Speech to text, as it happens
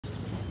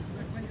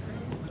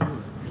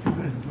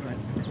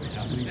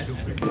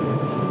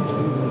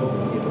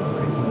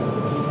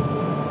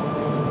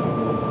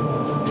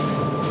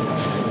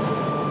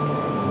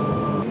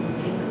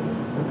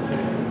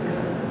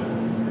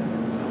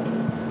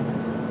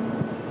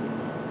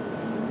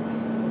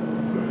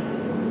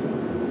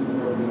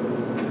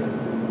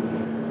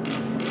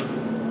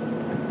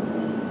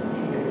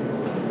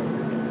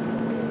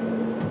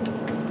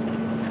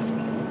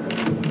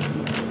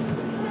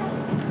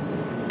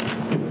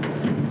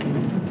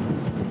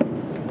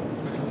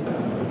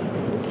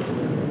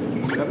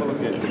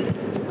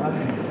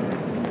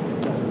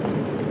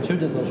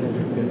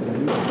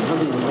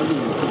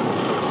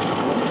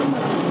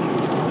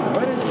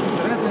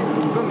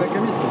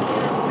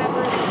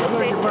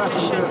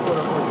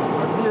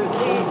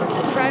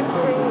Prime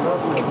crew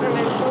of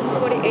increments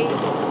 48,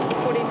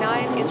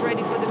 49 is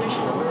ready for the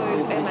mission on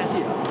Soyuz MS.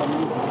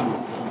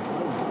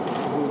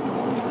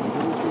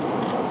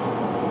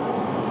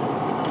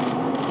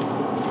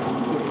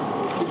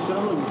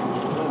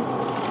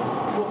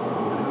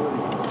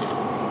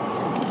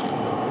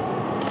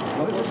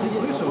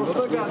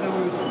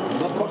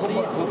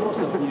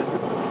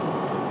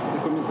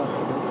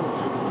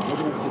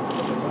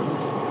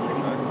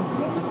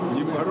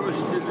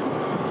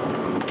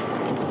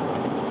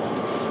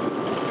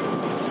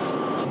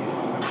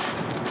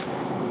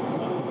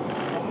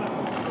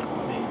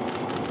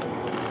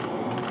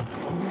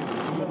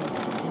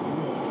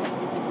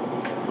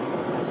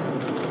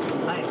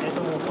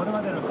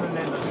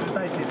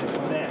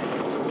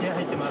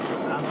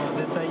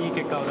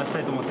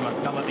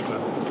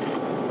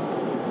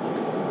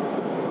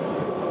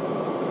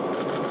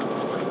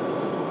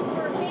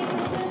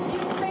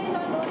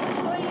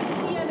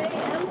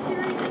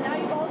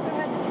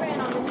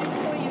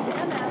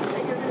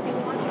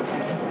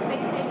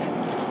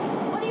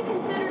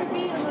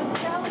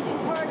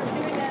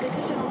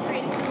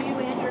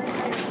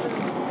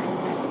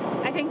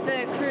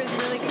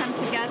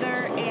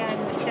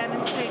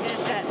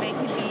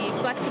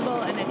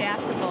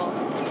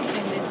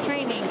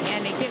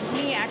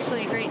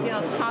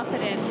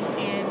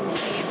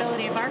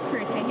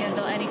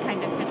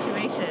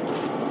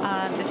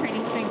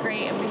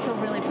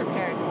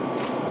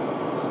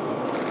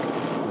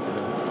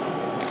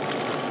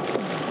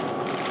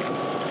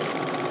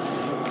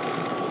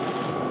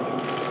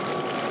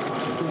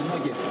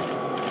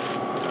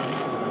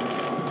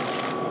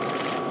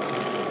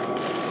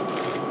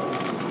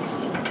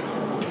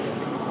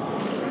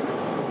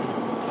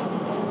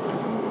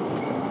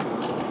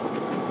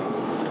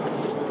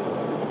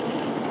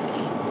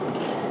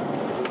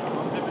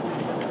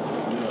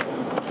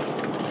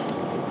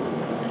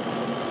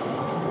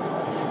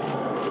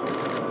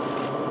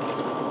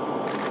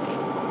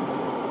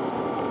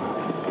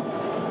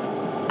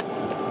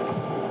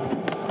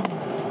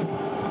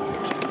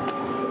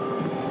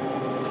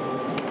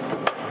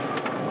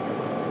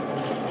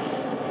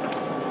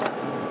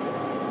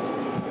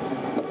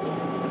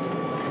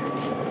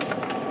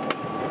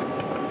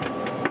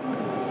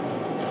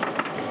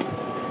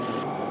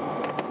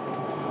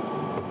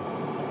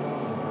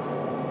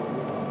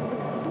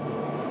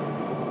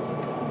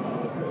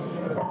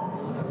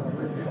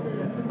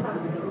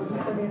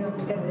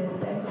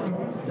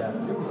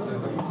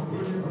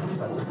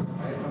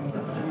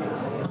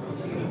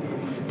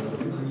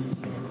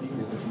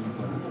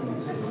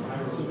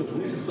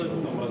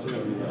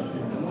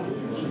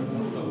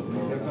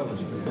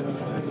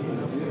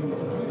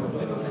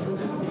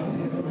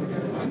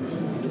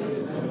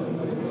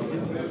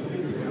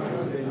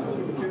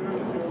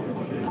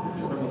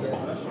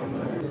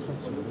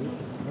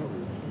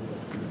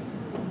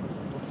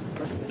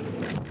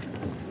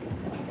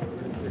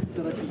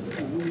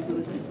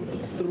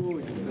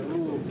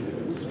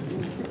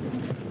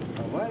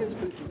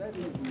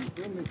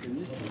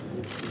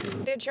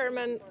 Dear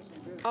Chairman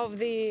of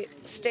the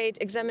State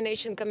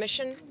Examination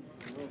Commission,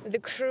 the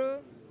crew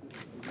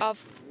of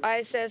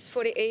ISS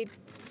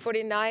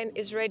 4849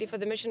 is ready for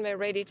the mission. We're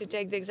ready to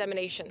take the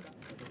examination.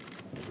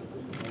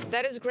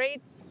 That is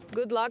great.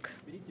 Good luck.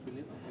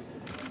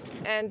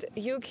 And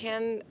you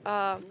can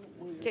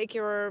take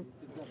your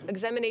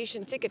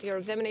examination ticket, your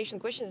examination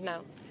questions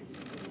now.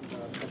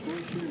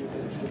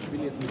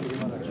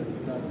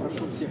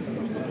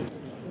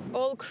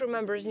 All crew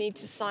members need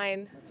to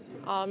sign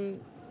on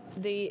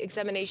the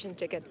examination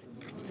ticket.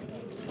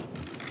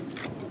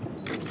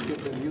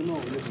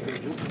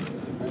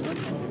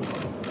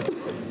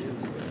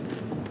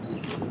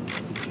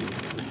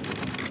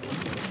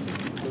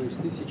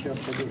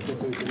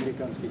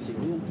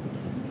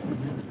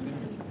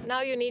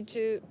 Now you need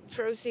to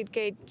proceed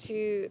gate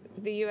to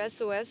the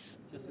USOS.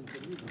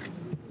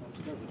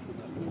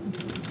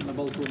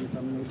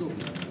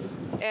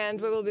 And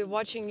we will be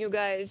watching you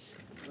guys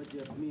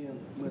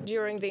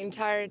during the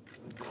entire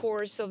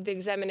course of the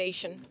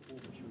examination.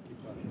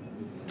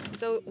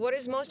 So what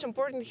is most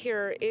important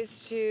here is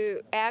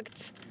to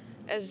act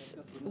as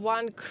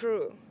one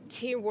crew.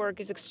 Teamwork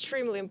is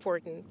extremely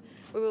important.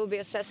 We will be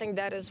assessing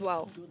that as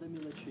well.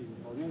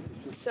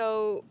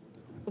 So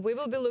we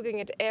will be looking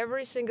at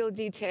every single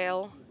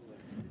detail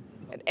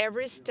at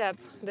every step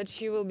that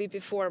you will be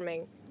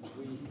performing.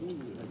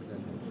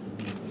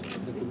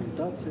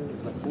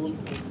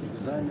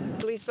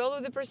 Please follow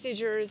the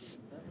procedures,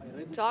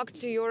 talk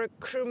to your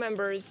crew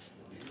members.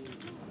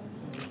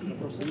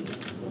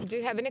 Do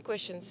you have any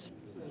questions?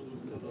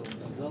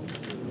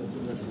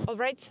 All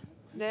right,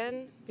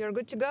 then you're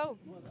good to go.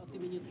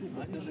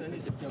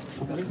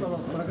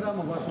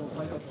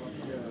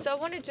 So I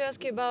wanted to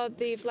ask you about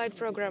the flight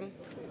program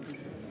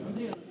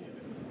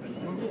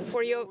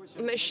for your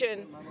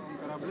mission.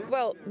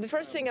 Well, the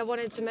first thing I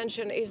wanted to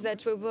mention is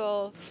that we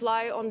will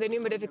fly on the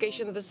new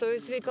modification of the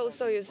Soyuz vehicle,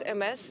 Soyuz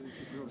MS.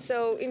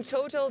 So in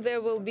total,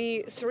 there will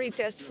be 3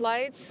 test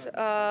flights.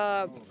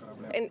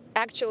 In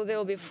actual, there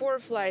will be 4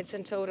 flights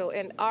in total,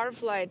 and our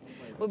flight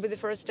will be the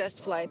first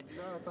test flight.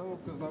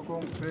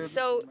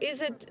 So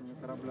is it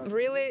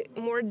really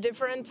more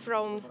different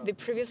from the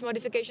previous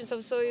modifications of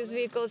Soyuz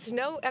vehicles?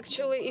 No,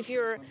 actually, if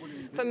you're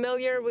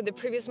familiar with the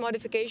previous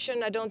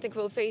modification, I don't think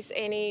we'll face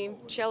any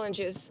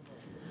challenges.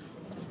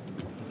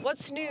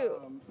 What's new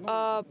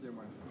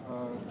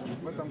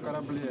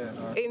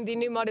in the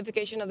new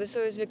modification of the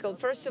Soyuz vehicle?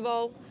 First of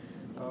all,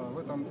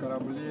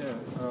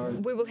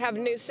 we will have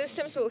new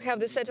systems. We'll have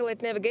the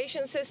satellite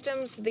navigation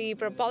systems, the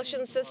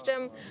propulsion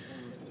system.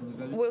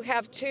 We'll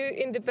have 2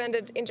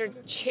 independent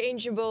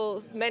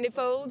interchangeable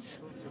manifolds.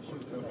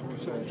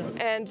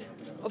 And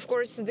of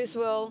course, this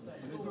will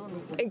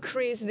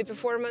increase the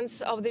performance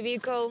of the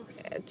vehicle.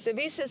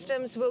 TV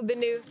systems will be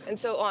new, and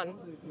so on.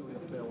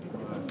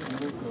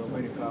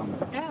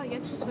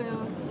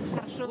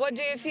 What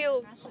do you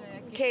feel,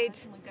 Kate?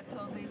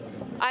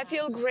 I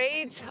feel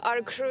great.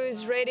 Our crew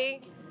is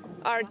ready.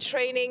 Our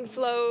training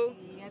flow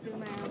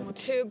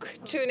took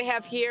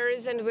 2.5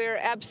 years, and we're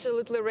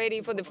absolutely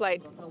ready for the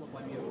flight.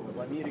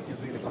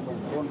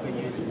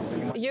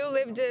 You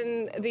lived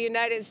in the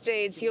United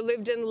States, you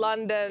lived in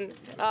London,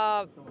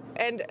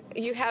 and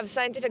you have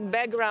scientific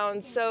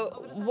background.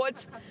 So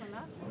what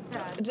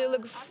do you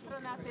look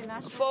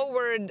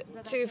forward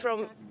to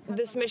from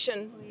this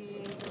mission?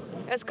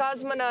 As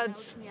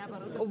cosmonauts,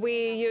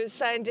 we use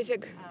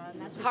scientific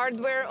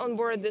hardware on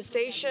board the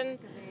station.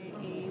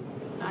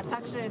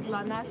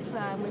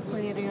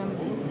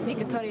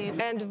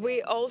 And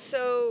we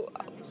also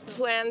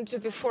plan to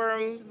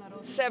perform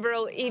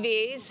several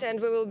EVAs, and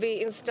we will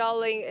be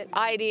installing an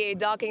IDA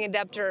docking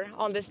adapter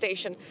on the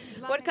station.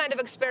 What kind of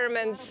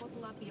experiments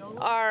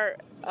are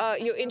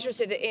you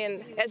interested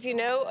in? As you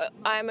know,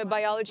 I'm a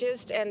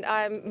biologist, and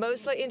I'm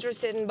mostly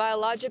interested in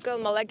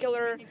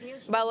molecular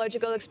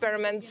biological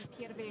experiments.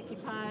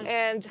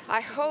 And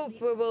I hope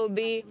we will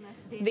be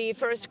the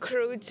first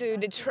crew to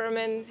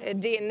determine a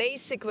DNA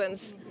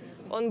sequence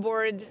on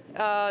board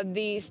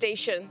the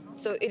station.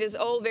 So it is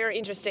all very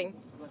interesting.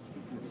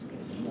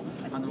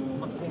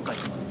 今回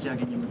の打ち上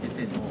げに向け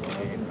ての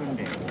訓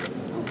練を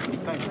振り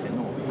返って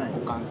の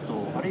ご感想、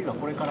あるいは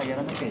これからや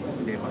らなけれ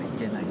ばい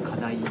けない課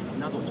題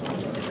などをちょっと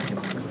教えていただけ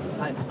ますか。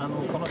はい、こ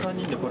の3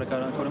人でこれ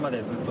ま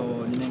でずっと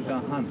2年間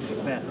半で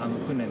すね、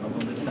訓練に臨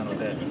んできたの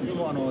で、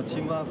もうチ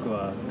ームワーク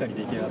はすっかり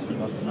出来上がってい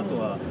ます。あと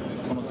は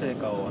この成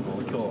果を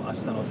今日明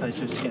日の最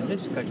終試験で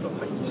しっかりと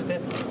発揮し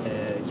て、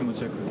気持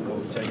ちよく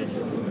打ち上げに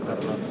臨めたら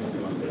なと思って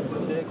ます。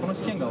で、この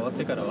試験が終わっ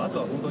てからはあ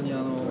とは本当に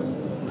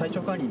体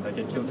調管理にだ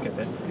け気をつけ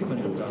て、と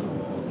にかく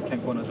健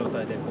康な状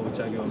態で打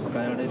ち上げを迎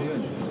えられるよう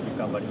に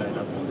頑張りたい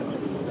なと思ってま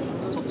す。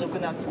率直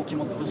なお気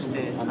持ちとし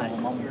て、間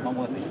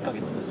もなく1ヶ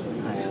月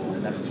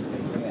になるんですけ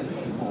れど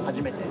も、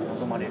初めて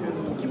臨まれる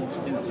お気持ち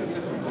っていうのはどうでし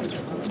ょうか。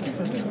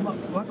そうですね、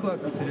ワクワ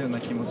クするよう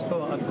な気持ちと、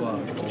あとは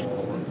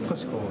少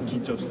し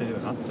緊張しているよ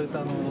うな、そういっ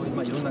たい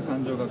ろんな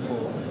感情が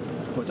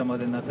ごちゃ混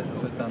ぜになっている、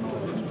そういった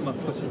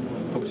少し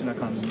特殊な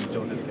感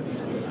情ですけど。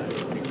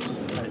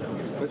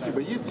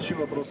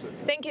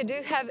Thank you. Do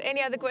you have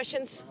any other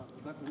questions?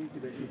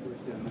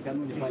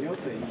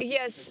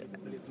 Yes,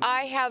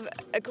 I have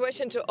a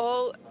question to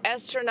all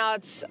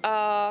astronauts.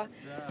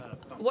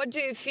 What do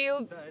you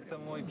feel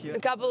a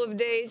couple of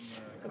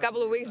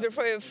weeks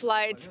before your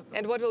flight,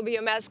 and what will be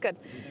your mascot?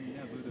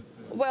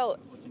 Well,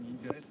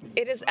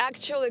 it is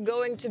actually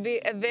going to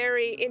be a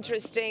very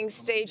interesting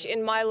stage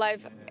in my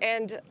life,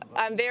 and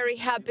I'm very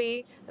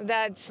happy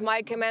that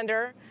my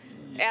commander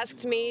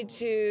asked me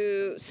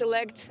to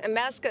select a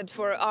mascot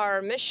for our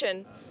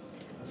mission.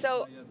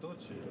 So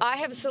I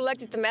have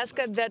selected the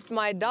mascot that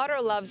my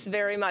daughter loves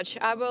very much.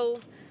 I will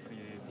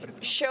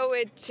show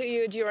it to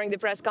you during the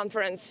press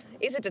conference.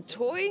 Is it a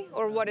toy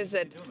or what is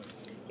it?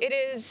 It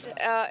is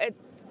a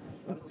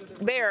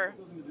bear.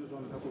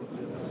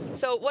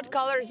 So what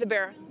color is the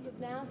bear?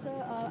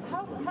 NASA,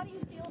 how do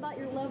you feel about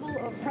your level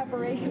of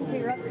preparation for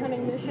your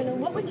upcoming mission, and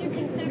what would you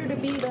consider to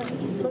be the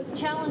most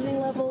challenging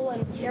level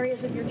and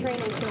areas of your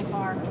training so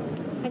far?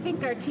 I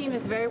think our team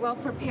is very well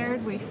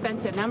prepared. We've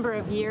spent a number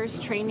of years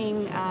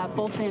training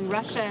both in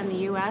Russia and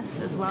the U.S.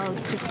 as well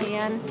as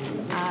Japan,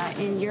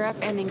 in Europe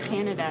and in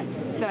Canada.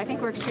 So I think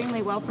we're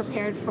extremely well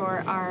prepared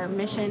for our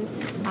mission.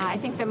 I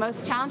think the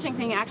most challenging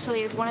thing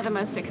actually is one of the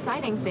most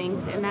exciting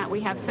things, in that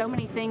we have so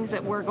many things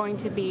that we're going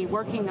to be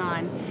working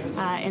on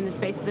in the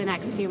space of the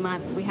next few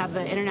months. We have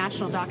the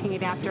International Docking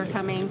Adapter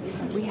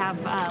coming. We have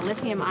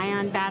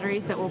lithium-ion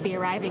batteries that will be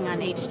arriving on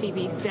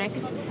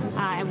HTV-6,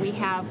 and we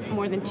have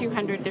more than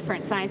 200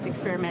 different science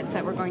experiments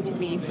that we're going to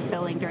be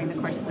fulfilling during the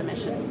course of the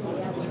mission.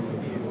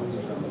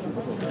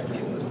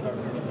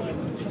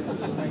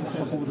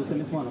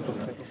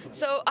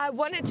 So I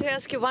wanted to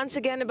ask you once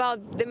again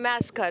about the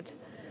mascot.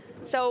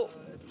 So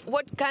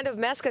what kind of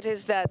mascot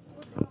is that?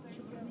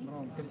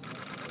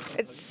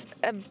 It's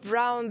a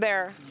brown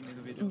bear.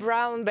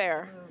 Brown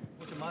bear.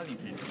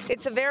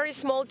 It's a very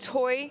small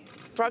toy,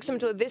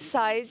 approximately this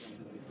size.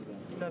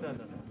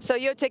 So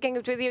you're taking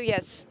it with you?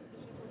 Yes.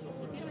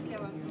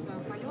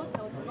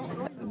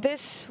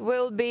 This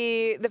will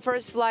be the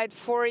first flight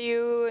for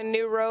you, a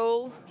new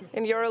role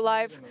in your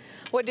life.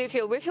 What do you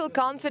feel? We feel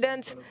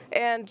confident,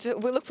 and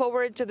we look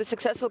forward to the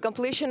successful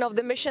completion of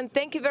the mission.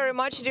 Thank you very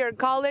much, dear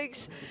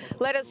colleagues.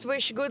 Let us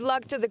wish good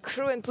luck to the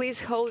crew, and please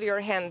hold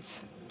your hands.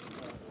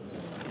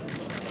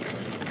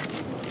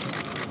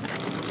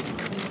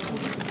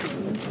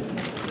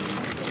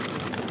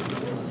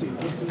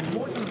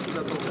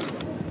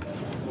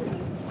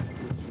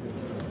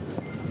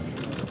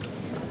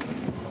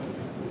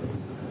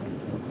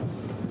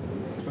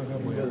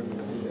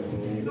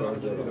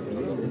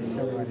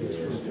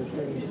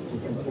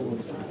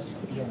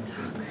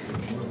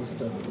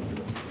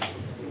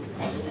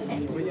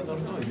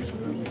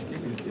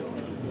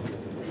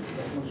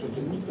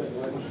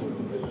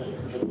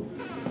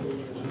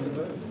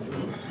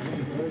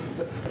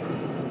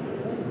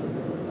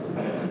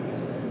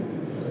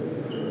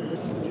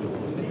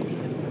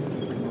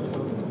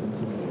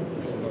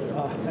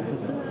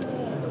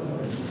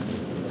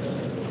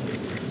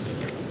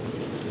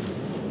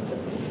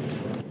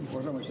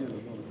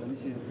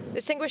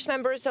 Distinguished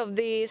members of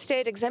the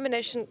State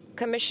Examination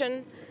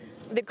Commission,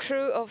 the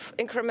crew of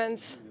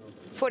increments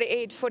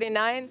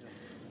 48-49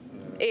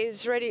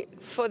 is ready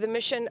for the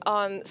mission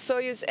on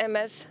Soyuz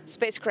MS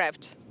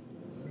spacecraft.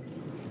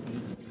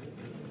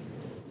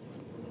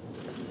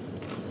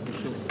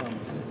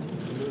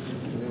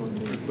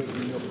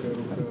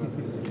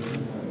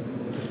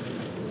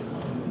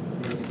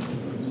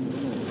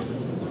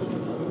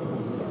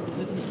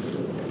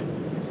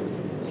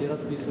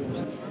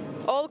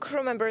 All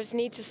crew members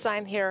need to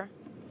sign here.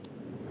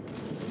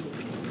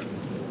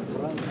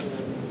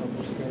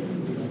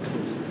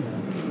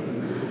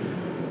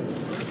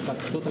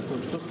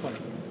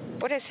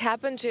 What has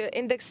happened to your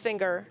index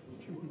finger?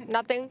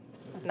 Nothing?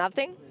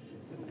 Nothing?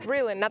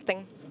 Really,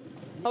 nothing?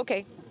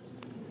 Okay.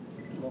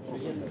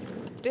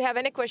 Do you have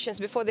any questions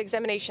before the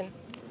examination?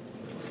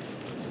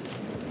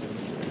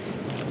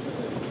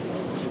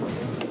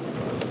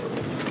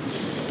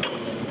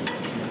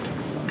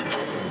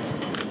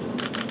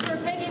 For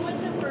Peggy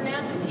Whitson for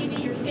NASA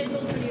TV, you're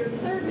scheduled for your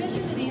third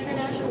mission to the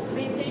International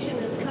Space Station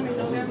this coming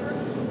November.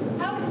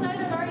 How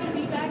excited are you to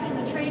be back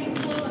in the training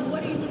flow, and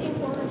what are you looking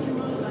forward to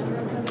most on your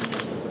upcoming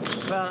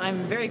mission? Well,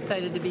 I'm very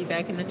excited to be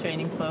back in the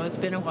training flow. It's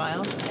been a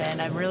while,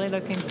 and I'm really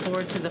looking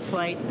forward to the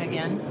flight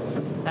again,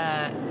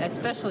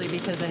 especially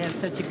because I have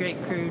such a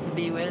great crew to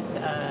be with.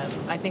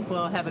 I think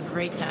we'll have a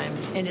great time,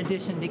 in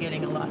addition to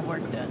getting a lot of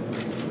work done.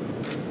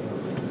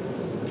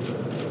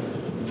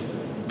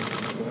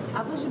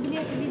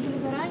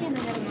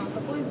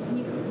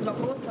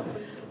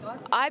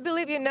 I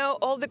believe you know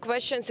all the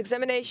questions,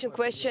 examination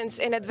questions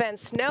in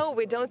advance. No,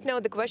 we don't know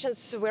the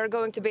questions we're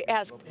going to be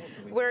asked.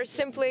 We're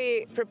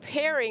simply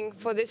preparing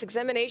for this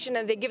examination,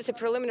 and they give us a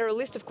preliminary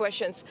list of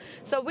questions.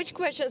 So which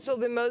questions will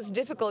be most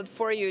difficult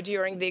for you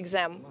during the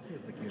exam?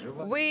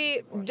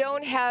 We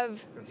don't have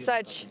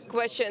such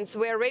questions.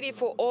 We are ready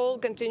for all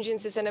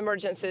contingencies and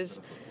emergencies.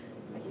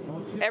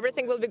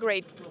 Everything will be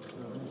great.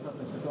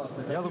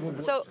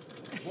 So,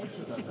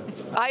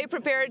 are you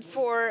prepared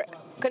for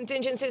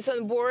contingencies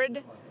on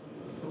board?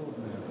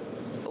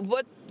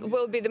 What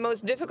will be the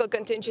most difficult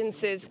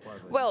contingencies?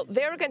 Well,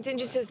 there are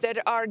contingencies that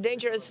are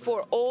dangerous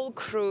for all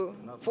crew,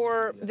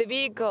 for the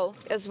vehicle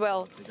as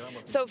well.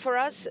 So for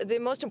us, the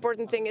most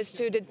important thing is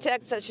to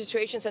detect such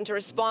situations and to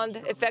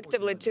respond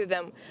effectively to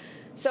them.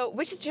 So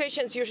which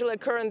situations usually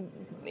occur in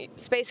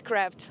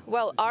spacecraft?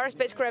 Well, our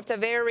spacecraft are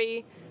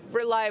very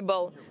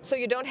reliable. So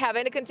you don't have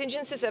any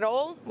contingencies at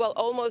all? Well,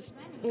 almost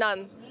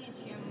none.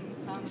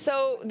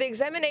 So the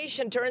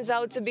examination turns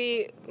out to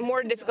be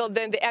more difficult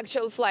than the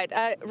actual flight.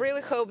 I really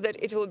hope that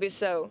it will be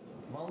so.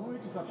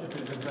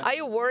 Are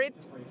you worried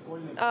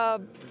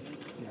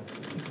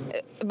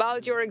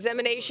about your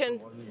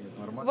examination?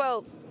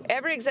 Well,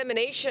 every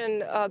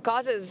examination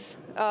causes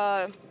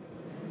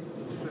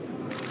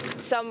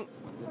some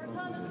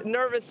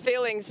nervous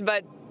feelings,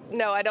 but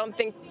no, I don't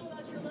think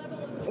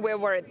we're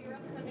worried.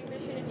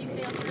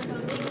 answer in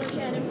both English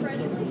and in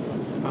French, please.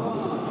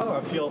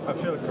 Oh, I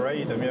feel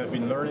great. I mean, I've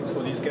been learning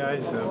for these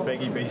guys.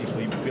 Peggy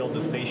basically built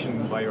the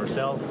station by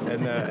herself,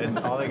 and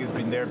Oleg has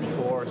been there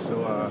before,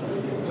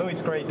 so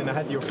it's great. And I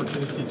had the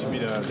opportunity to be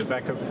the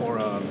backup for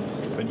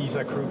an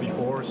ESA crew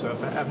before, so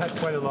I've had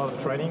quite a lot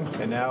of training,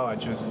 and now I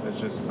just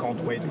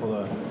can't wait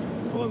for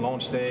the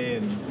launch day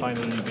and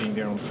finally being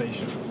there on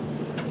station.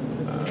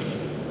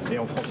 Et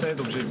en français,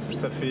 donc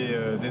ça fait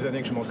des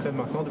années que je m'entraîne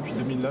maintenant, depuis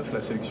 2009,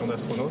 la sélection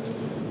d'astronautes.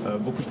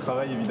 Beaucoup de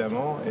travail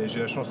évidemment, et j'ai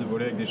la chance de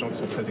voler avec des gens qui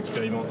sont très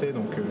expérimentés,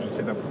 donc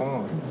j'essaie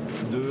d'apprendre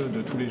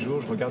de tous les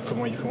jours, je regarde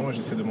comment ils font et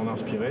j'essaie de m'en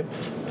inspirer.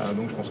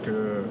 Donc je pense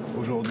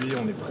qu'aujourd'hui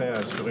on est prêt à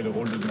assurer le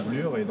rôle de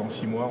doublure, et dans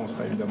 6 mois on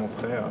sera évidemment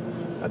prêt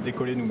à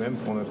décoller nous-mêmes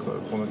pour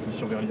notre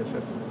mission vers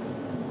l'ISS.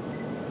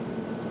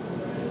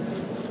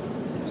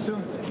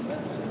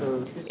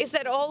 Is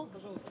that all?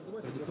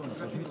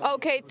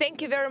 Okay,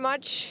 thank you very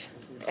much.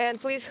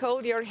 And please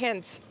hold your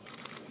hands.